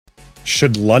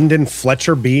Should London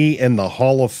Fletcher be in the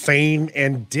Hall of Fame?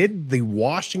 And did the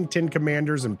Washington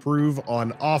Commanders improve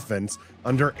on offense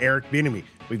under Eric Bieniemy?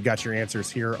 We've got your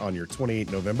answers here on your 28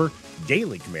 November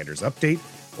Daily Commanders Update.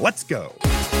 Let's go.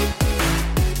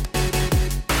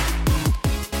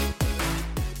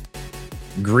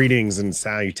 Greetings and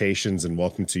salutations, and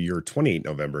welcome to your 28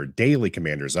 November Daily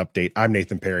Commanders Update. I'm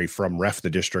Nathan Perry from Ref the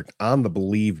District on the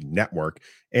Believe Network,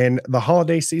 and the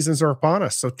holiday seasons are upon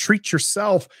us, so treat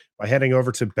yourself by heading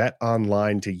over to Bet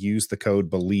Online to use the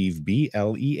code BELIEVE,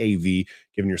 B-L-E-A-V,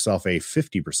 giving yourself a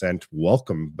 50%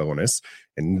 welcome bonus,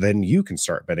 and then you can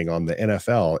start betting on the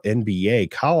NFL,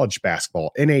 NBA, college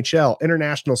basketball, NHL,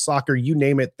 international soccer, you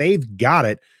name it, they've got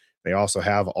it. They also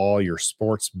have all your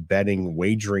sports betting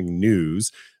wagering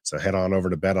news. So head on over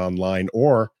to Bet Online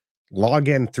or log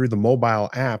in through the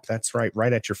mobile app. That's right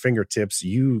at your fingertips.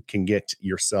 You can get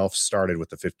yourself started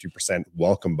with the 50%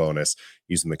 welcome bonus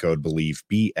using the code BELIEVE,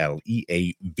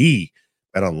 B-L-E-A-V.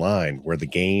 Bet Online, where the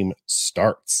game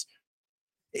starts.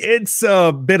 It's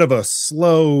a bit of a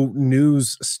slow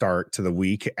news start to the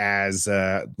week as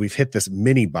we've hit this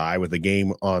mini bye with a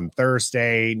game on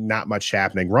Thursday. Not much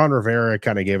happening. Ron Rivera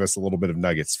kind of gave us a little bit of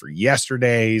nuggets for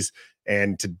yesterday's.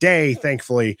 And today,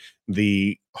 thankfully,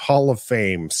 the Hall of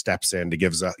Fame steps in to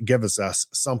give us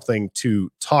something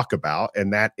to talk about.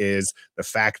 And that is the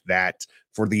fact that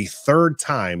for the third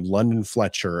time, London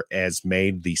Fletcher has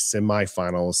made the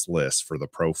semi-finalist list for the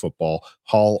Pro Football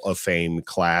Hall of Fame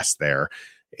class there.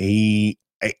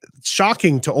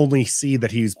 Shocking to only see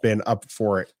that he's been up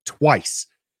for it twice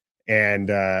and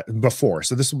before.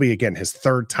 So this will be, again, his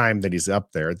third time that he's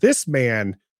up there. This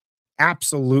man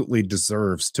absolutely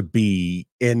deserves to be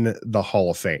in the Hall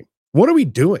of Fame. What are we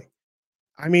doing?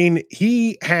 I mean,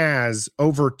 he has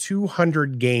over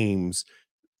 200 games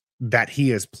that he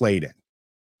has played in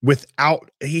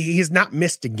he has not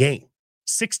missed a game.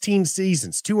 16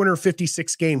 seasons,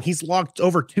 256 games. He's logged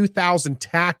over 2,000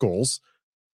 tackles.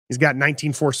 He's got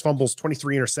 19 forced fumbles,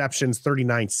 23 interceptions,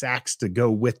 39 sacks to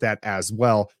go with that as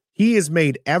well. He has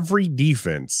made every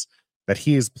defense that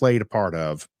he has played a part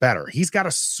of better. He's got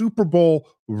a Super Bowl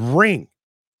ring.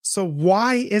 So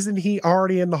why isn't he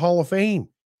already in the Hall of Fame?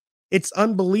 It's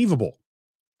unbelievable.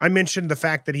 I mentioned the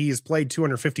fact that he has played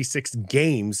 256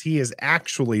 games. He is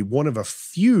actually one of a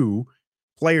few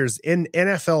players in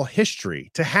NFL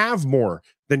history to have more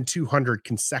than 200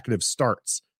 consecutive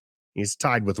starts. He's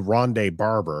tied with Rondé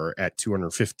Barber at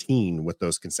 215 with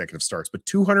those consecutive starts, but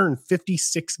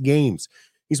 256 games.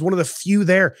 He's one of the few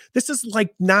there. This is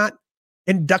like not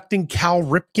inducting Cal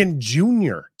Ripken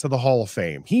Jr. to the Hall of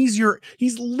Fame. He's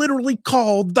literally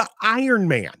called the Iron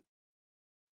Man.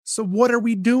 So what are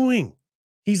we doing?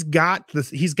 He's got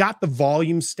the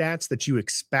volume stats that you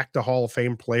expect a Hall of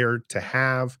Fame player to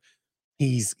have.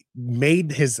 He's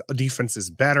made his defenses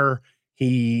better.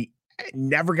 He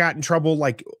never got in trouble.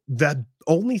 Like, the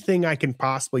only thing I can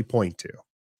possibly point to,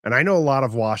 and I know a lot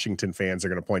of Washington fans are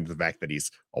going to point to the fact that he's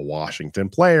a Washington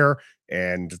player,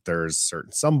 and there's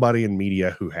somebody in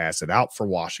media who has it out for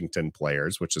Washington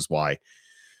players, which is why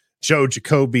Joe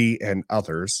Jacoby and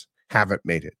others haven't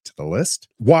made it to the list.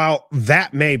 While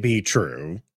that may be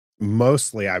true,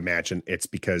 mostly I imagine it's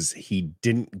because he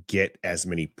didn't get as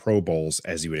many Pro Bowls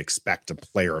as you would expect a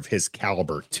player of his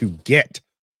caliber to get,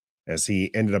 as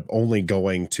he ended up only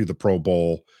going to the Pro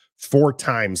Bowl 4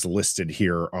 times listed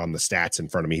here on the stats in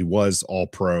front of me. He was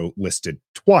All-Pro listed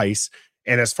twice.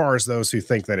 And as far as those who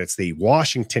think that it's the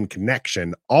Washington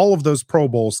connection, all of those Pro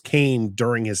Bowls came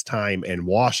during his time in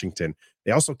Washington.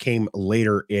 They also came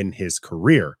later in his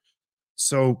career.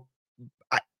 So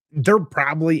there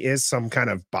probably is some kind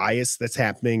of bias that's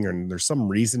happening, and there's some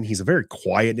reason. He's a very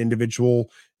quiet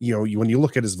individual. You know, when you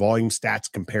look at his volume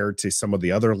stats compared to some of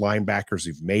the other linebackers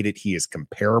who've made it, he is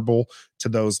comparable to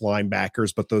those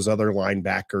linebackers, but those other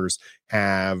linebackers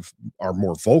are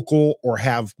more vocal or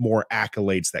have more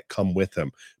accolades that come with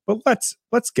him. But let's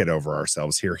get over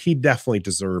ourselves here. He definitely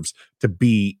deserves to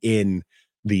be in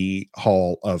the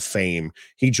Hall of Fame.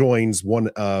 He joins one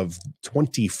of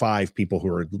 25 people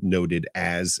who are noted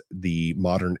as the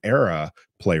modern era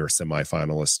player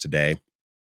semifinalists today.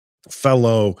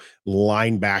 Fellow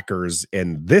linebackers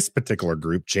in this particular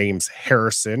group, James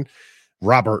Harrison,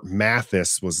 Robert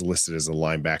Mathis was listed as a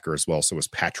linebacker as well. So was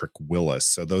Patrick Willis.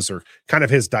 So those are kind of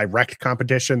his direct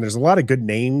competition. There's a lot of good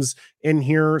names in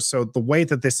here. So the way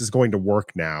that this is going to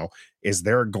work now is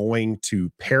they're going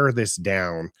to pare this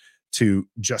down to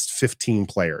just 15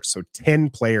 players. So 10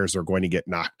 players are going to get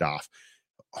knocked off.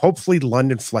 Hopefully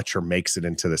London Fletcher makes it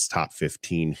into this top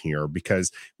 15 here,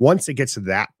 because once it gets to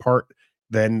that part,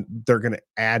 then they're going to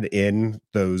add in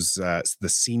those the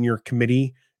senior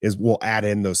committee we'll add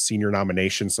in those senior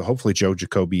nominations. So hopefully Joe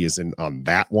Jacoby is in on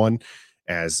that one,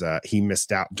 as he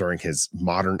missed out during his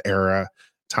modern era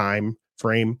time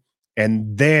frame.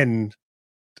 And then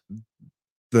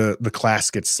the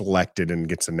class gets selected and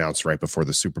gets announced right before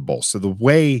the Super Bowl. So the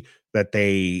way that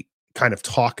they kind of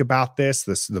talk about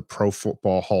the Pro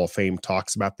Football Hall of Fame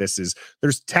talks about this, is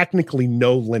there's technically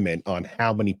no limit on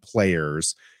how many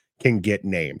players can get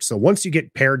named. So once you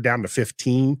get pared down to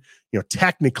 15,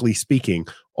 technically speaking,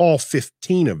 all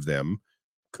 15 of them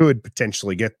could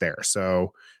potentially get there.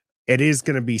 So it is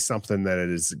going to be something that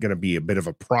is going to be a bit of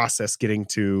a process getting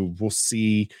to. We'll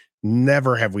see.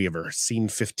 Never have we ever seen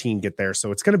 15 get there.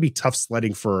 So it's going to be tough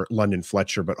sledding for London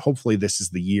Fletcher, but hopefully this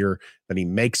is the year that he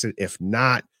makes it. If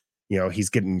not, he's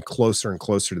getting closer and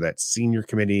closer to that senior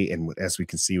committee. And as we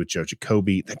can see with Joe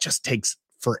Jacoby, that just takes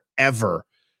forever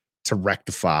to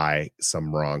rectify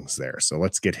some wrongs there. So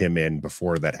let's get him in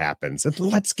before that happens. And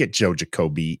let's get Joe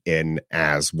Jacoby in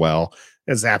as well.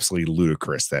 It's absolutely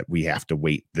ludicrous that we have to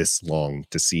wait this long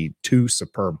to see two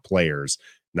superb players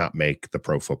not make the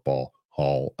Pro Football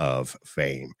Hall of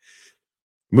Fame.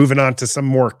 Moving on to some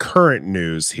more current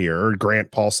news here.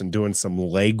 Grant Paulson doing some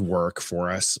legwork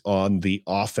for us on the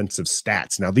offensive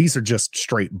stats. Now, these are just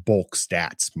straight bulk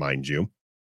stats, mind you,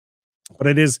 but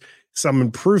it is some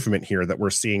improvement here that we're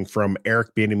seeing from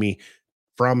Eric Bieniemy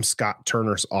from Scott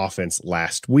Turner's offense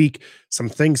last week. Some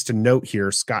things to note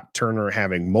here: Scott Turner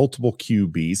having multiple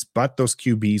QBs, but those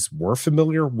QBs were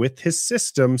familiar with his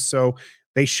system, so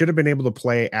they should have been able to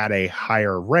play at a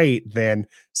higher rate than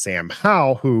Sam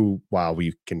Howell, who, while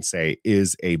we can say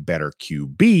is a better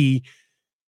QB,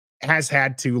 has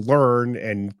had to learn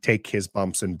and take his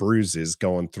bumps and bruises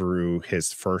going through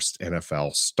his first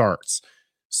NFL starts.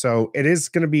 So it is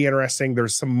going to be interesting.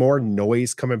 There's some more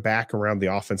noise coming back around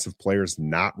the offensive players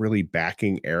not really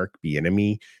backing Eric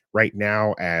Bieniemy right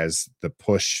now, as the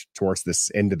push towards this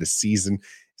end of the season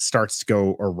starts to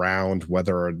go around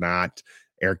whether or not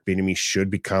Eric Bieniemy should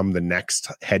become the next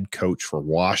head coach for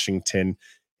Washington.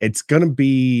 It's going to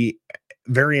be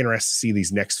very interesting to see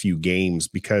these next few games,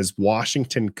 because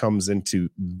Washington comes into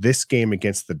this game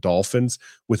against the Dolphins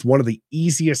with one of the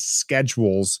easiest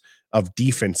schedules of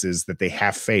defenses that they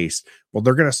have faced. Well,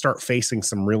 they're going to start facing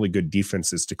some really good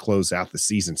defenses to close out the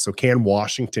season. So can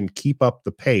Washington keep up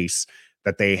the pace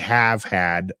that they have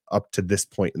had up to this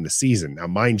point in the season? Now,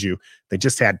 mind you, they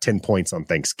just had 10 points on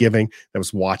Thanksgiving. That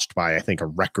was watched by, I think, a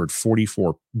record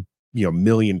 44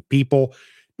 million people.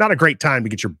 Not a great time to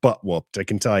get your butt whooped, I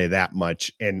can tell you that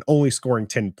much. And only scoring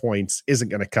 10 points isn't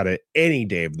going to cut it any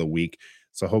day of the week.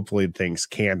 So hopefully things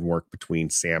can work between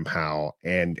Sam Howell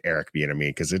and Eric Bieniemy,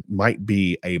 because it might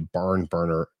be a barn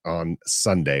burner on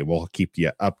Sunday. We'll keep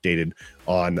you updated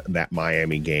on that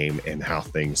Miami game and how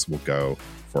things will go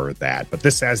for that. But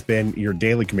this has been your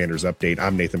Daily Commanders Update.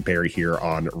 I'm Nathan Perry here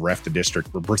on Ref the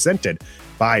District. We're presented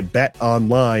by Bet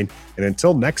Online. And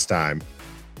until next time,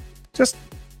 just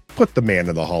put the man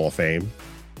in the Hall of Fame.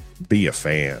 Be a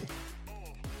fan.